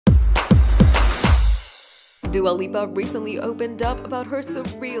Dua Lipa recently opened up about her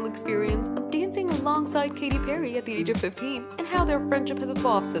surreal experience of dancing alongside Katy Perry at the age of 15 and how their friendship has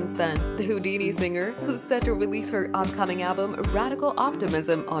evolved since then. The Houdini singer, who's set to release her upcoming album Radical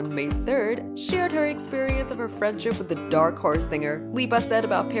Optimism on May 3rd, shared her experience of her friendship with the dark horse singer. Lipa said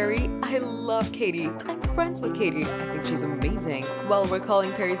about Perry, "I love Katy. I'm friends with Katy. I think she's amazing." While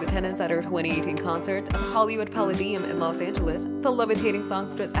recalling Perry's attendance at her 2018 concert at the Hollywood Palladium in Los Angeles, the levitating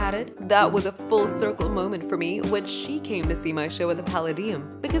songstress added, "That was a full circle moment for me when she came to see my show at the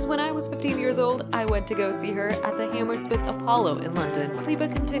Palladium, because when I was 15 years old, I went to go see her at the Hammersmith Apollo in London." Lipa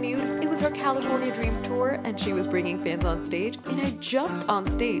continued, "It was her California Dreams tour and she was bringing fans on stage, and I jumped on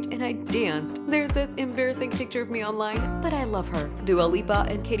stage and I danced. There's this embarrassing picture of me online, but I love her." Dua Lipa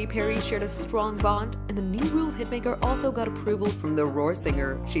and Katy Perry shared a strong bond, and the New Rules hitmaker also got approval from the Roar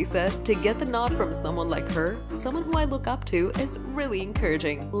singer. She said, "To get the nod from someone like her, someone who I look up to, is really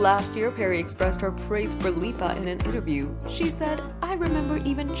encouraging." Last year, Perry expressed her praise for Lipa in an interview. She said, "I remember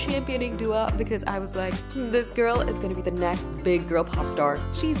even championing Dua because I was like, this girl is gonna be the next big girl pop star.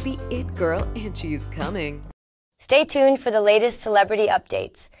 She's the it girl and she's coming." Stay tuned for the latest celebrity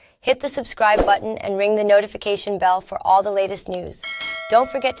updates. Hit the subscribe button and ring the notification bell for all the latest news. Don't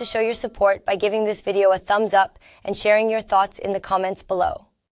forget to show your support by giving this video a thumbs up and sharing your thoughts in the comments below.